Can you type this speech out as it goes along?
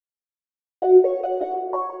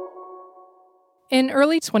In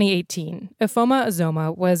early 2018, Ifeoma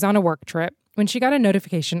Uzoma was on a work trip when she got a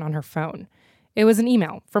notification on her phone. It was an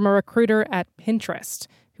email from a recruiter at Pinterest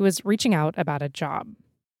who was reaching out about a job.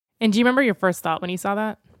 And do you remember your first thought when you saw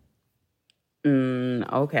that?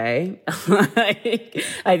 Okay.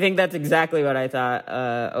 I think that's exactly what I thought.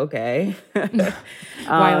 Okay.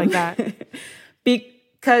 Why like that?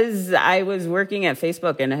 Because I was working at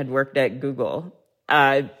Facebook and had worked at Google.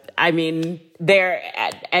 I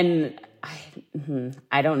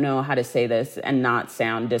don't know how to say this and not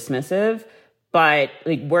sound dismissive, but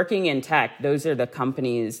like working in tech, those are the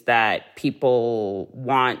companies that people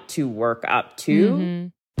want to work up to. Mm-hmm.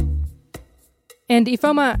 And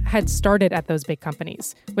Ifeoma had started at those big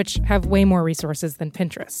companies, which have way more resources than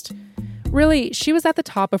Pinterest. Really, she was at the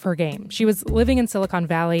top of her game. She was living in Silicon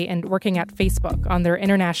Valley and working at Facebook on their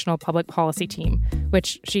international public policy team,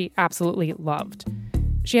 which she absolutely loved.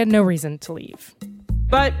 She had no reason to leave.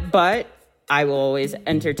 But I will always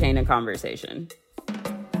entertain a conversation.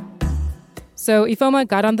 So Ifeoma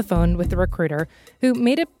got on the phone with the recruiter, who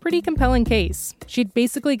made a pretty compelling case. She'd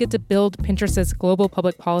basically get to build Pinterest's global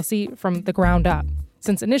public policy from the ground up,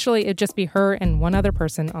 since initially it'd just be her and one other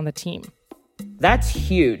person on the team. That's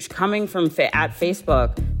huge. Coming from at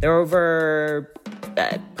Facebook, there are over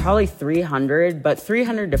probably 300, but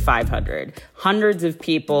 300 to 500. Hundreds of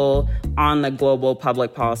people on the global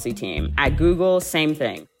public policy team. At Google, same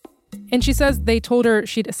thing. And she says they told her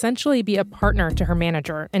she'd essentially be a partner to her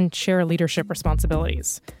manager and share leadership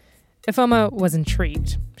responsibilities. Ifeoma was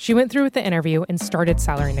intrigued. She went through with the interview and started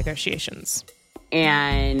salary negotiations.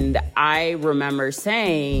 And I remember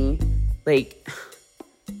saying,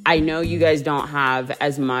 I know you guys don't have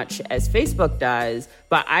as much as Facebook does,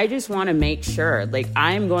 but I just want to make sure,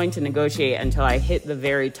 I'm going to negotiate until I hit the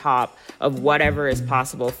very top of whatever is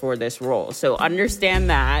possible for this role. So understand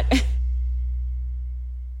that.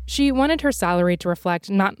 She wanted her salary to reflect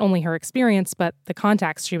not only her experience, but the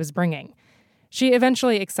contacts she was bringing. She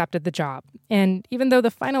eventually accepted the job, and even though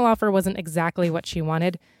the final offer wasn't exactly what she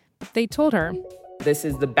wanted, they told her, this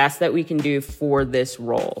is the best that we can do for this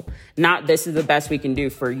role. Not this is the best we can do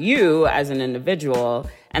for you as an individual.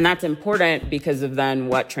 And that's important because of then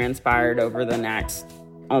what transpired over the next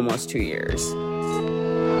almost 2 years.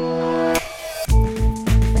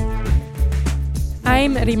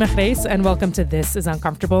 I'm Rima Reis, and welcome to This is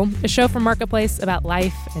Uncomfortable, a show from Marketplace about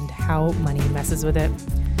life and how money messes with it.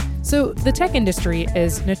 So the tech industry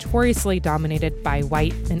is notoriously dominated by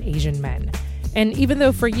white and Asian men. And even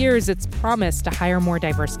though for years it's promised to hire more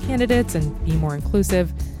diverse candidates and be more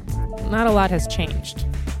inclusive, not a lot has changed.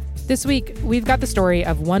 This week, we've got the story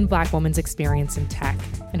of one Black woman's experience in tech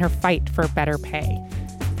and her fight for better pay,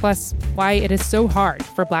 plus why it is so hard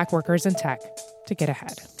for Black workers in tech to get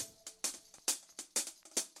ahead.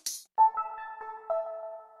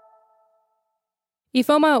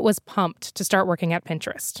 Ifeoma was pumped to start working at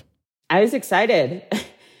Pinterest. I was excited.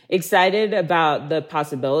 Excited about the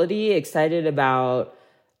possibility, excited about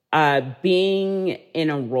being in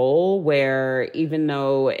a role where even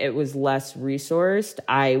though it was less resourced,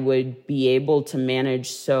 I would be able to manage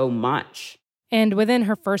so much. And within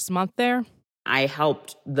her first month there, I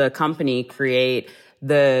helped the company create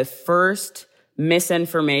the first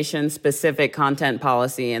misinformation-specific content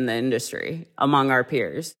policy in the industry among our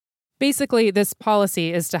peers. Basically, this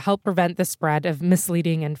policy is to help prevent the spread of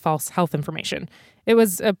misleading and false health information. It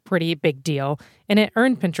was a pretty big deal, and it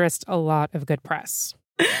earned Pinterest a lot of good press.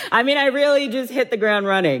 I really just hit the ground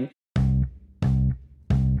running.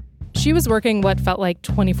 She was working what felt like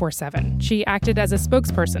 24/7. She acted as a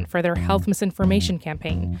spokesperson for their health misinformation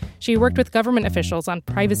campaign. She worked with government officials on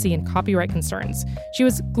privacy and copyright concerns. She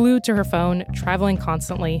was glued to her phone, traveling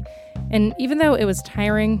constantly. And even though it was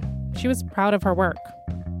tiring, she was proud of her work.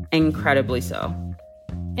 Incredibly so.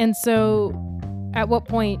 And so, at what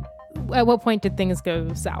point did things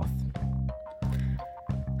go south?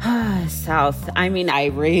 South.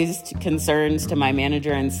 I raised concerns to my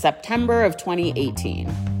manager in September of 2018.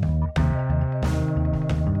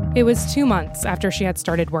 It was 2 months after she had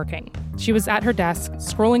started working. She was at her desk,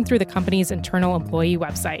 scrolling through the company's internal employee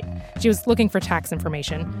website. She was looking for tax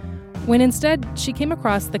information, when instead she came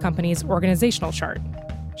across the company's organizational chart.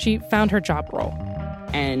 She found her job role.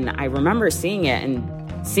 And I remember seeing it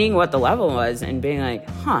and seeing what the level was and being like,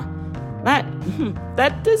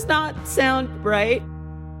 that does not sound right.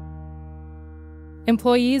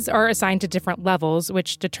 Employees are assigned to different levels,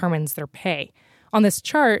 which determines their pay. On this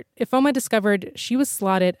chart, Ifeoma discovered she was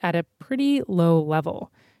slotted at a pretty low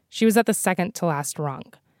level. She was at the second to last rung.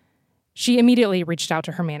 She immediately reached out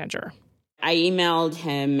to her manager. I emailed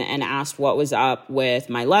him and asked what was up with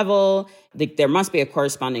my level. There must be a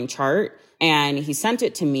corresponding chart. And he sent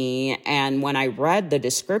it to me. And when I read the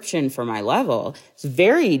description for my level, it's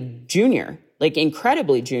very junior, like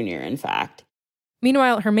incredibly junior, in fact.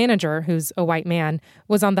 Meanwhile, her manager, who's a white man,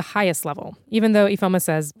 was on the highest level, even though Ifeoma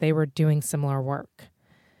says they were doing similar work.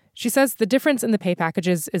 She says the difference in the pay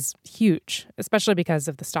packages is huge, especially because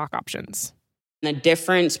of the stock options. The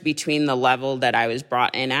difference between the level that I was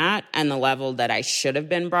brought in at and the level that I should have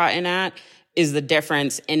been brought in at is the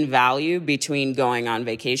difference in value between going on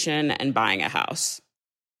vacation and buying a house.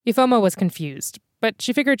 Ifeoma was confused, but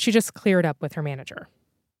she figured she'd just clear it up with her manager.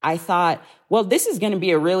 I thought, well, this is going to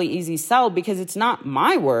be a really easy sell because it's not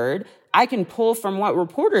my word. I can pull from what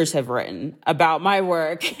reporters have written about my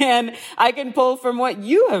work, and I can pull from what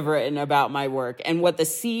you have written about my work and what the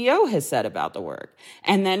CEO has said about the work.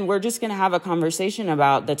 And then we're just going to have a conversation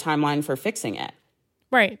about the timeline for fixing it.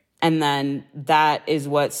 Right. And then that is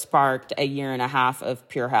what sparked a year and a half of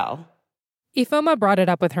pure hell. Ifeoma brought it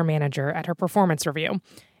up with her manager at her performance review.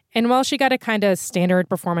 And while she got a kind of standard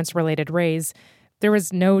performance-related raise, there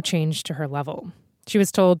was no change to her level. She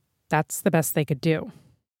was told that's the best they could do.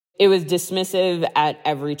 It was dismissive at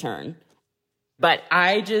every turn. But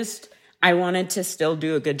I wanted to still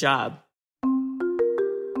do a good job.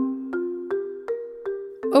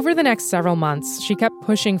 Over the next several months, she kept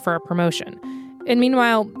pushing for a promotion. And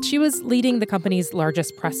meanwhile, she was leading the company's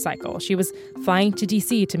largest press cycle. She was flying to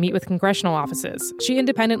D.C. to meet with congressional offices. She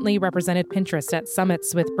independently represented Pinterest at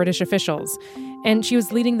summits with British officials. And she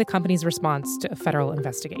was leading the company's response to a federal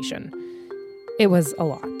investigation. It was a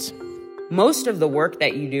lot. Most of the work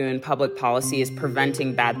that you do in public policy is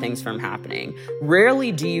preventing bad things from happening.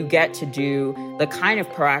 Rarely do you get to do the kind of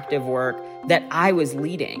proactive work that I was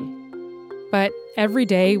leading. But every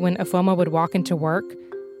day when Ifeoma would walk into work,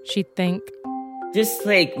 she'd think, just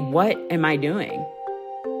like, what am I doing?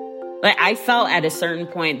 Like, I felt at a certain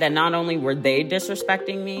point that not only were they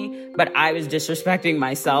disrespecting me, but I was disrespecting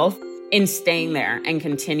myself in staying there and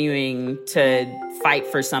continuing to fight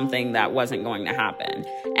for something that wasn't going to happen.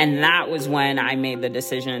 And that was when I made the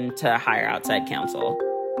decision to hire outside counsel.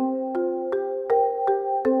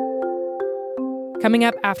 Coming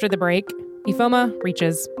up after the break, Ifeoma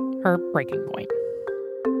reaches her breaking point.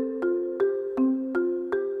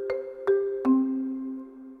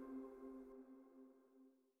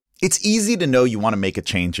 It's easy to know you want to make a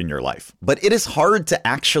change in your life, but it is hard to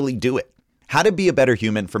actually do it. How to Be a Better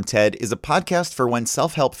Human from TED is a podcast for when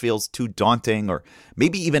self-help feels too daunting or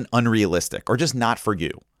maybe even unrealistic or just not for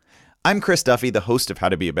you. I'm Chris Duffy, the host of How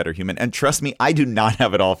to Be a Better Human, and trust me, I do not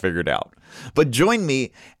have it all figured out. But join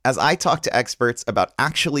me as I talk to experts about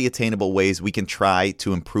actually attainable ways we can try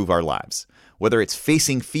to improve our lives. Whether it's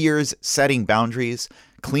facing fears, setting boundaries,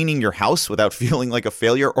 cleaning your house without feeling like a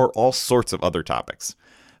failure, or all sorts of other topics.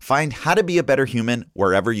 Find How to Be a Better Human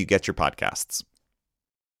wherever you get your podcasts.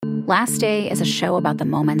 Last Day is a show about the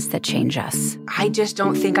moments that change us. I just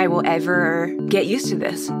don't think I will ever get used to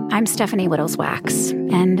this. I'm Stephanie Whittleswax,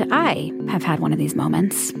 and I have had one of these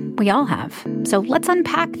moments. We all have. So let's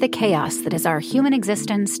unpack the chaos that is our human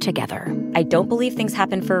existence together. I don't believe things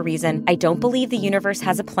happen for a reason. I don't believe the universe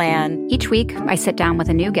has a plan. Each week, I sit down with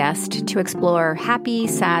a new guest to explore happy,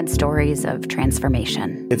 sad stories of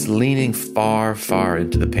transformation. It's leaning far, far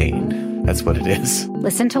into the pain. That's what it is.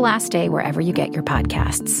 Listen to Last Day wherever you get your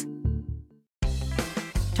podcasts.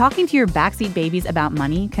 Talking to your backseat babies about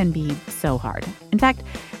money can be so hard. In fact,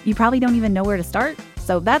 you probably don't even know where to start.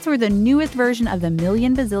 So that's where the newest version of the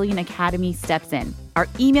Million Bazillion Academy steps in, our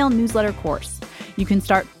email newsletter course. You can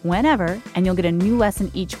start whenever, and you'll get a new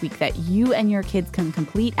lesson each week that you and your kids can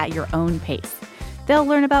complete at your own pace. They'll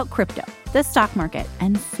learn about crypto, the stock market,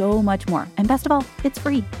 and so much more. And best of all, it's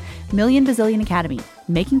free. Million Bazillion Academy,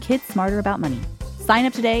 making kids smarter about money. Sign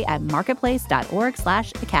up today at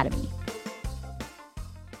marketplace.org/academy.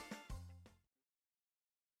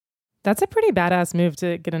 That's a pretty badass move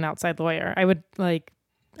to get an outside lawyer. I would I'd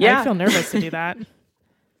feel nervous to do that.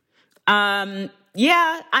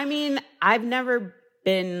 Yeah, I mean, I've never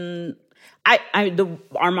been,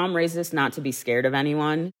 our mom raised us not to be scared of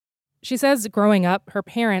anyone. She says growing up, her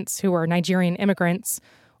parents, who were Nigerian immigrants,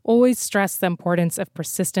 always stressed the importance of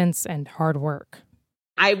persistence and hard work.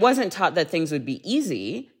 I wasn't taught that things would be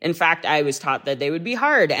easy. In fact, I was taught that they would be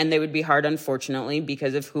hard, and they would be hard, unfortunately,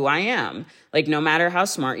 because of who I am. Like, no matter how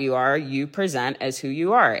smart you are, you present as who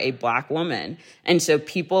you are, a Black woman. And so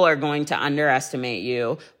people are going to underestimate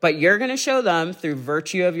you, but you're going to show them through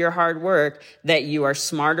virtue of your hard work that you are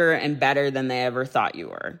smarter and better than they ever thought you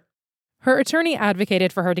were. Her attorney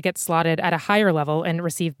advocated for her to get slotted at a higher level and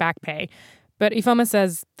receive back pay. But Ifeoma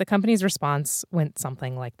says the company's response went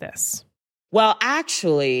something like this. Well,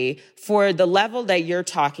 actually, for the level that you're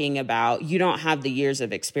talking about, you don't have the years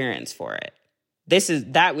of experience for it.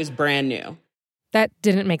 That was brand new. That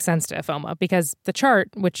didn't make sense to Ifeoma because the chart,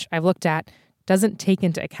 which I've looked at, doesn't take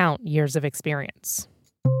into account years of experience.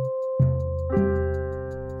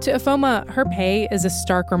 To Ifeoma, her pay is a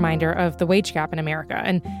stark reminder of the wage gap in America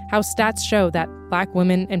and how stats show that Black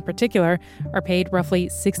women in particular are paid roughly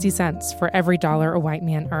 60 cents for every dollar a white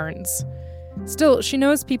man earns. Still, she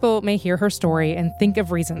knows people may hear her story and think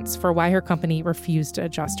of reasons for why her company refused to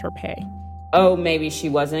adjust her pay. Oh, maybe she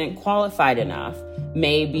wasn't qualified enough.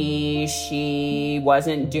 Maybe she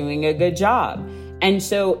wasn't doing a good job. And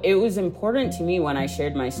so it was important to me when I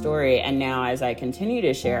shared my story, and now as I continue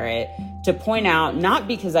to share it, to point out, not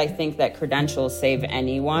because I think that credentials save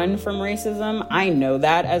anyone from racism, I know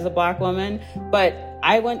that as a Black woman, but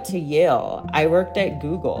I went to Yale, I worked at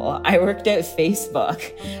Google, I worked at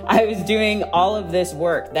Facebook. I was doing all of this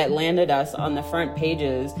work that landed us on the front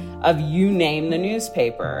pages of you name the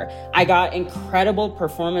newspaper. I got incredible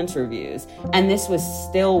performance reviews, and this was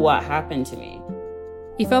still what happened to me.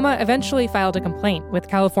 Ifeoma eventually filed a complaint with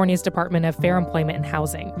California's Department of Fair Employment and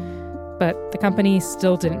Housing, but the company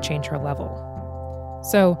still didn't change her level.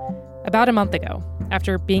 So, about a month ago,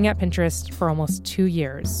 after being at Pinterest for almost 2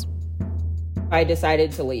 years, I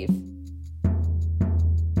decided to leave.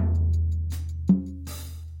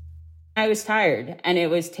 I was tired, and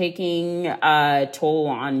it was taking a toll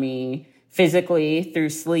on me physically through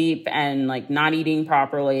sleep and not eating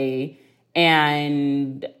properly,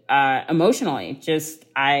 and emotionally. Just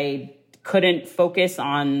I couldn't focus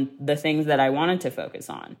on the things that I wanted to focus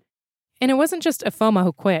on. And it wasn't just Ifeoma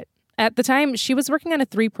who quit. At the time, she was working on a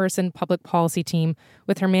 3-person public policy team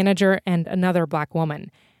with her manager and another Black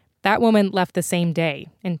woman. That woman left the same day,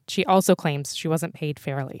 and she also claims she wasn't paid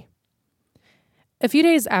fairly. A few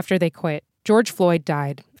days after they quit, George Floyd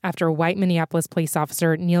died after a white Minneapolis police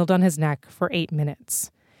officer kneeled on his neck for 8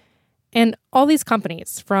 minutes. And all these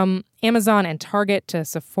companies, from Amazon and Target to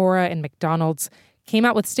Sephora and McDonald's, came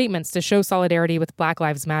out with statements to show solidarity with Black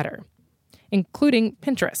Lives Matter, including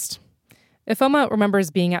Pinterest. Ifeoma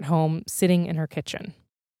remembers being at home, sitting in her kitchen.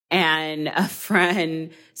 And a friend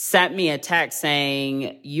sent me a text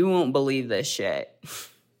saying, "You won't believe this shit."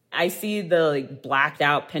 I see the blacked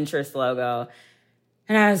out Pinterest logo,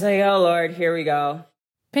 and I was like, oh, Lord, here we go.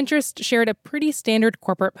 Pinterest shared a pretty standard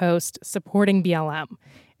corporate post supporting BLM.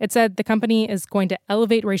 It said the company is going to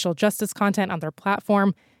elevate racial justice content on their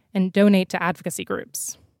platform and donate to advocacy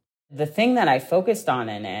groups. The thing that I focused on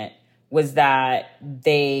in it was that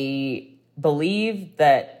they believe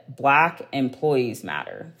that Black employees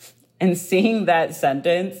matter. And seeing that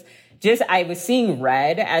sentence, I was seeing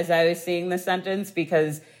red as I was seeing the sentence,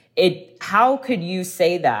 because how could you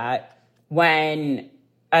say that when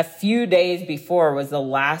a few days before was the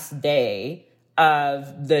last day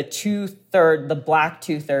of the Black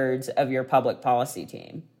 2/3 of your public policy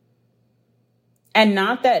team? And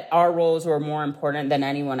not that our roles were more important than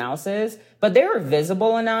anyone else's, but they were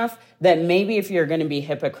visible enough that maybe if you're going to be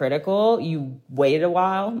hypocritical, you wait a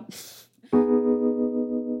while.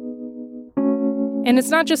 And it's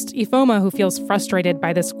not just Ifeoma who feels frustrated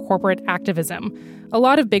by this corporate activism. A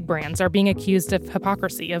lot of big brands are being accused of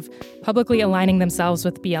hypocrisy, of publicly aligning themselves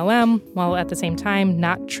with BLM while at the same time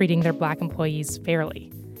not treating their Black employees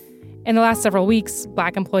fairly. In the last several weeks,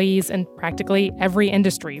 Black employees in practically every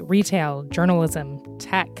industry, retail, journalism,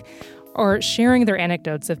 tech, are sharing their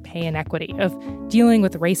anecdotes of pay inequity, of dealing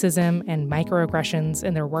with racism and microaggressions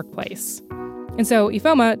in their workplace. And so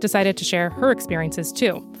Ifeoma decided to share her experiences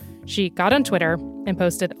too. She got on Twitter and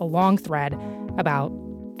posted a long thread about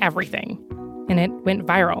everything, and it went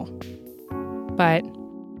viral. But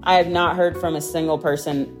I have not heard from a single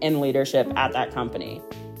person in leadership at that company.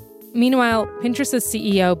 Meanwhile, Pinterest's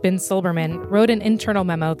CEO, Ben Silbermann, wrote an internal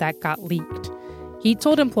memo that got leaked. He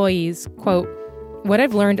told employees, quote, "What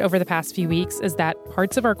I've learned over the past few weeks is that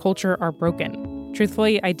parts of our culture are broken.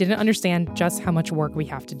 Truthfully, I didn't understand just how much work we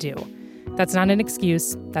have to do. That's not an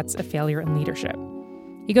excuse, that's a failure in leadership."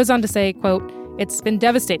 He goes on to say, quote, "It's been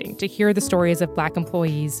devastating to hear the stories of Black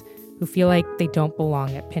employees who feel like they don't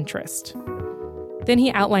belong at Pinterest." Then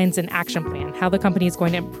he outlines an action plan, how the company is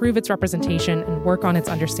going to improve its representation and work on its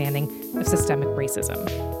understanding of systemic racism.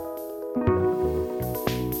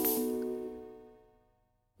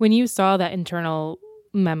 When you saw that internal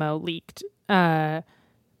memo leaked, the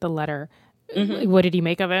letter, what did you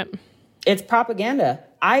make of it? It's propaganda.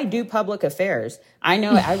 I do public affairs. I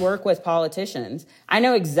know I work with politicians. I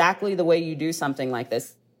know exactly the way you do something like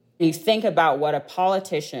this. You think about what a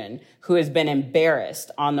politician who has been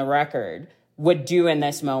embarrassed on the record would do in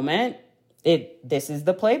this moment. This is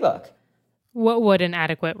the playbook. What would an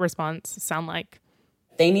adequate response sound like?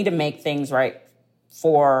 They need to make things right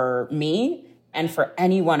for me and for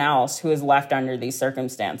anyone else who is left under these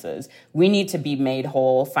circumstances. We need to be made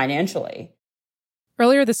whole financially.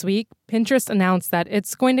 Earlier this week, Pinterest announced that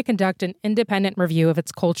it's going to conduct an independent review of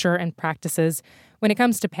its culture and practices when it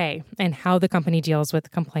comes to pay and how the company deals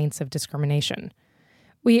with complaints of discrimination.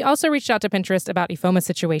 We also reached out to Pinterest about IFOMA's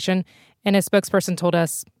situation, and a spokesperson told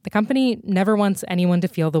us the company never wants anyone to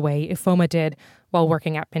feel the way IFOMA did while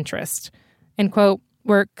working at Pinterest. And, quote,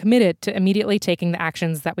 "We're committed to immediately taking the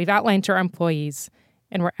actions that we've outlined to our employees,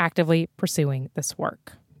 and we're actively pursuing this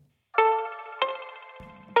work."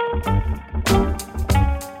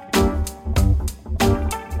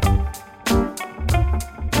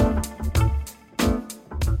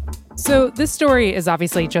 So this story is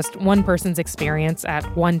obviously just one person's experience at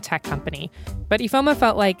one tech company. But IFOMA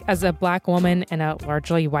felt like, as a Black woman in a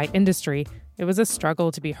largely white industry, it was a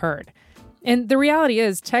struggle to be heard. And the reality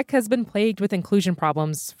is, tech has been plagued with inclusion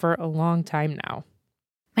problems for a long time now.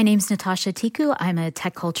 My name's Natasha Tiku. I'm a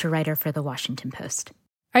tech culture writer for The Washington Post.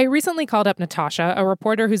 I recently called up Natasha, a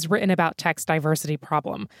reporter who's written about tech's diversity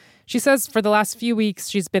problem. She says for the last few weeks,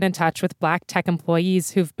 she's been in touch with Black tech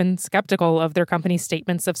employees who've been skeptical of their company's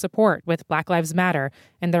statements of support with Black Lives Matter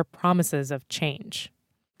and their promises of change.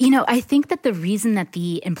 I think that the reason that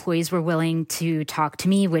the employees were willing to talk to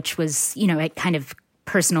me, which was, at kind of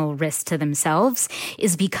personal risk to themselves,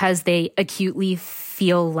 is because they acutely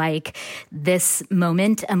feel like this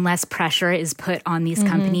moment, unless pressure is put on these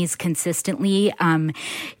companies consistently,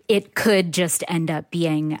 it could just end up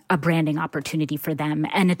being a branding opportunity for them.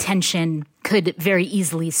 And attention could very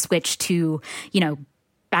easily switch to,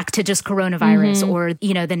 back to just coronavirus or,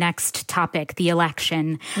 the next topic, the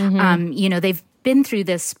election. They've been through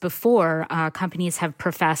this before. Companies have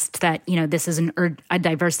professed that, this is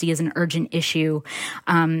diversity is an urgent issue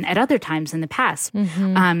at other times in the past.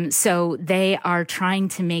 So they are trying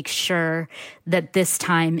to make sure that this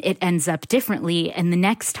time it ends up differently. And the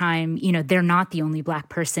next time, they're not the only Black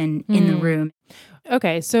person in the room.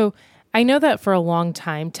 Okay, so I know that for a long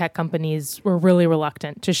time, tech companies were really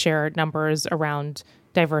reluctant to share numbers around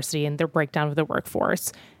diversity and their breakdown of the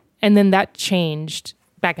workforce. And then that changed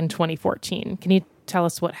back in 2014. Can you tell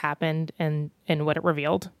us what happened and what it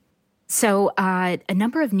revealed? So a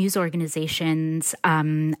number of news organizations,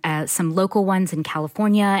 some local ones in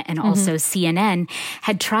California and also CNN,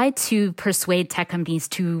 had tried to persuade tech companies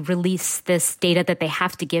to release this data that they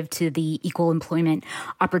have to give to the Equal Employment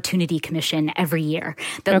Opportunity Commission every year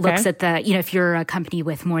that looks at the, if you're a company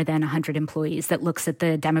with more than 100 employees, that looks at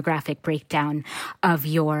the demographic breakdown of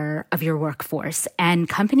your workforce. And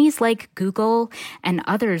companies like Google and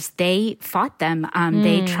others, they fought them.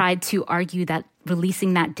 They tried to argue that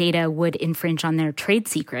releasing that data would infringe on their trade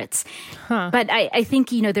secrets. But I think,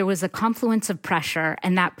 there was a confluence of pressure,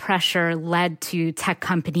 and that pressure led to tech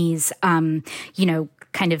companies,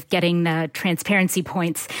 kind of getting the transparency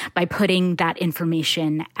points by putting that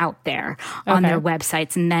information out there on their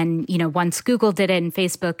websites. And then, once Google did it and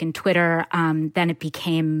Facebook and Twitter, then it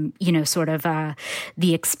became, sort of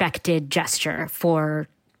the expected gesture for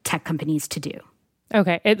tech companies to do.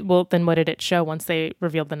 Okay. Then what did it show once they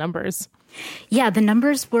revealed the numbers? Yeah, the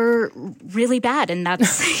numbers were really bad. And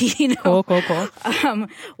that's, Cool.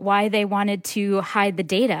 why they wanted to hide the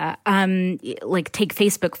data. Like take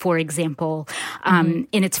Facebook, for example. In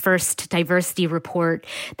its first diversity report,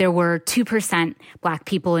 there were 2% Black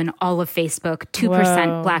people in all of Facebook,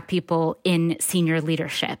 2% Black people in senior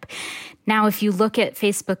leadership. Now, if you look at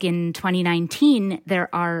Facebook in 2019, there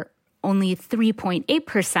are only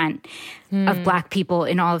 3.8% of Black people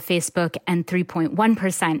in all of Facebook and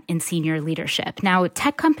 3.1% in senior leadership. Now,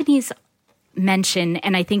 tech companies mention,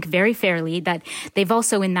 and I think very fairly, that they've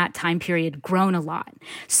also in that time period grown a lot.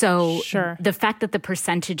 So the fact that the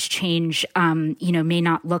percentage change, may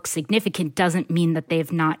not look significant doesn't mean that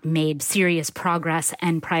they've not made serious progress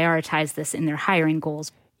and prioritized this in their hiring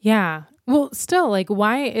goals. Yeah. Well, still,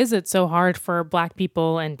 why is it so hard for Black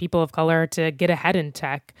people and people of color to get ahead in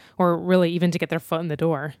tech, or really even to get their foot in the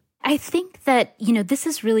door? I think that, this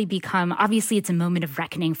has really become, obviously it's a moment of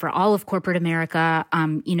reckoning for all of corporate America,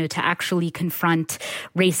 to actually confront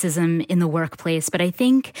racism in the workplace. But I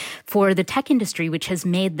think for the tech industry, which has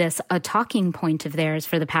made this a talking point of theirs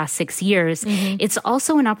for the past 6 years, it's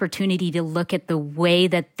also an opportunity to look at the way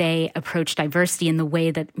that they approach diversity and the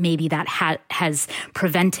way that maybe that has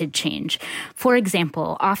prevented change. For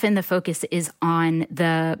example, often the focus is on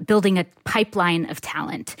the building a pipeline of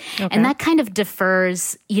talent. And that kind of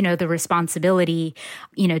defers, the responsibility,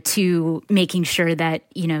 to making sure that,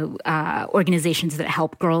 organizations that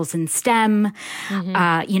help girls in STEM,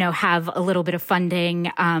 have a little bit of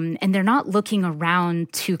funding. And they're not looking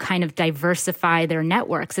around to kind of diversify their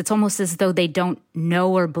networks. It's almost as though they don't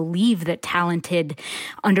know or believe that talented,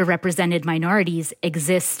 underrepresented minorities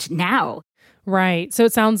exist now. Right. So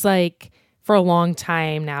it sounds like for a long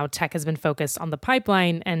time now, tech has been focused on the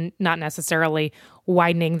pipeline and not necessarily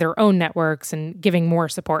widening their own networks and giving more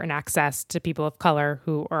support and access to people of color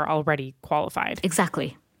who are already qualified.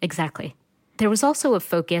 Exactly. There was also a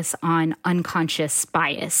focus on unconscious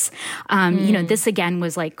bias. This again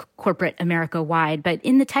was like corporate America-wide, but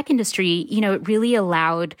in the tech industry, it really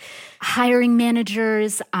allowed hiring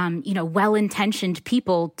managers, well-intentioned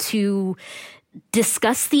people to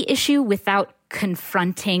discuss the issue without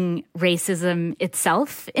confronting racism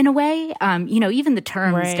itself in a way. Even the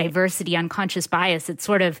terms diversity, unconscious bias, it's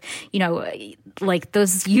sort of, like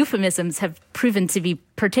those euphemisms have proven to be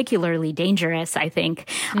particularly dangerous, I think,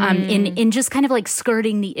 in just kind of like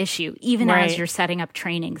skirting the issue, even as you're setting up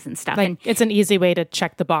trainings and stuff. Like, it's an easy way to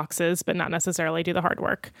check the boxes, but not necessarily do the hard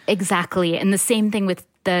work. Exactly. And the same thing with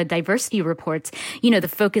the diversity reports. The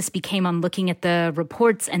focus became on looking at the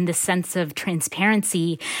reports and the sense of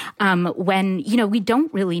transparency when, we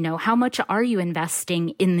don't really know how much are you investing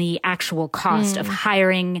in the actual cost of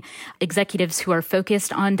hiring executives who are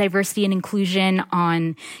focused on diversity and inclusion,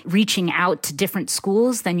 on reaching out to different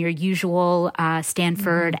schools than your usual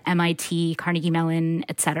Stanford, MIT, Carnegie Mellon,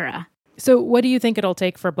 et cetera. So what do you think it'll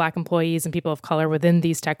take for Black employees and people of color within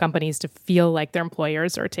these tech companies to feel like their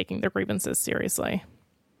employers are taking their grievances seriously?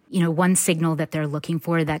 One signal that they're looking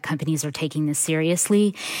for that companies are taking this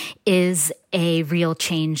seriously is a real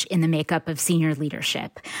change in the makeup of senior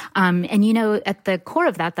leadership. And at the core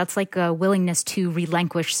of that, that's like a willingness to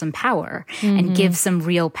relinquish some power and give some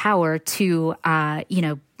real power to,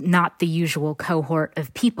 not the usual cohort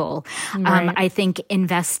of people. Right. I think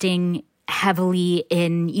investing heavily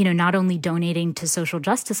in, not only donating to social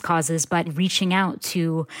justice causes, but reaching out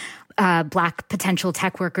to Black potential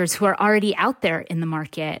tech workers who are already out there in the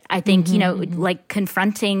market. I think, like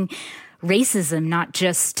confronting racism, not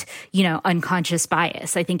just, unconscious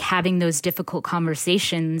bias. I think having those difficult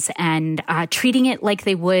conversations and treating it like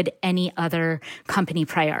they would any other company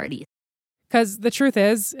priority. Because the truth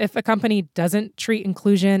is, if a company doesn't treat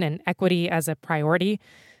inclusion and equity as a priority,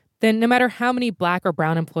 then no matter how many Black or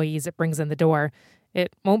brown employees it brings in the door,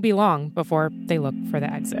 it won't be long before they look for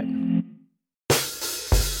the exit.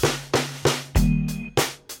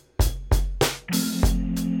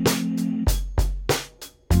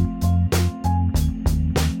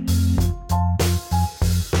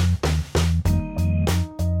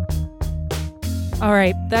 All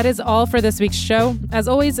right, that is all for this week's show. As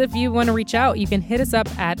always, if you want to reach out, you can hit us up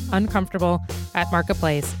at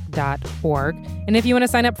uncomfortable@marketplace.org. And if you want to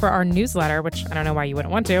sign up for our newsletter, which I don't know why you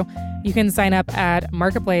wouldn't want to, you can sign up at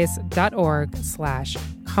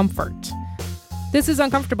marketplace.org/comfort. This is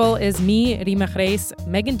Uncomfortable is me, Rima Reis,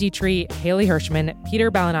 Megan Dietrich, Haley Hirschman,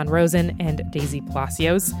 Peter Balanon-Rosen, and Daisy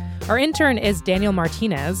Palacios. Our intern is Daniel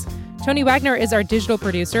Martinez. Tony Wagner is our digital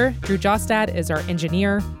producer. Drew Jostad is our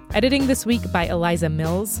engineer. Editing this week by Eliza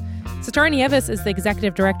Mills. Satara Nieves is the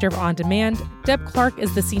executive director of On Demand. Deb Clark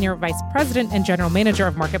is the senior vice president and general manager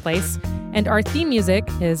of Marketplace. And our theme music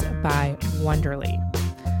is by Wonderly.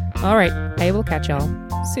 All right, I will catch y'all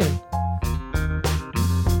soon.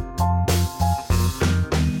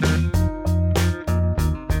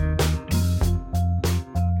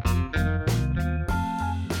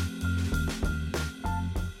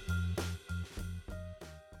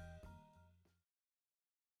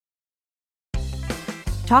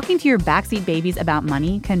 Talking to your backseat babies about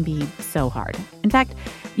money can be so hard. In fact,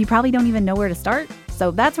 you probably don't even know where to start. So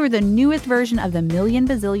that's where the newest version of the Million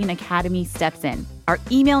Bazillion Academy steps in, our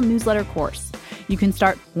email newsletter course. You can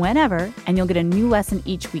start whenever, and you'll get a new lesson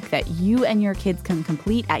each week that you and your kids can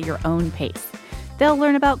complete at your own pace. They'll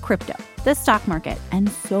learn about crypto, the stock market, and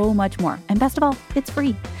so much more. And best of all, it's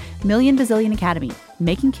free. Million Bazillion Academy,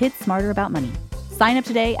 making kids smarter about money. Sign up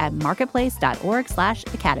today at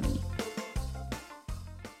marketplace.org/academy.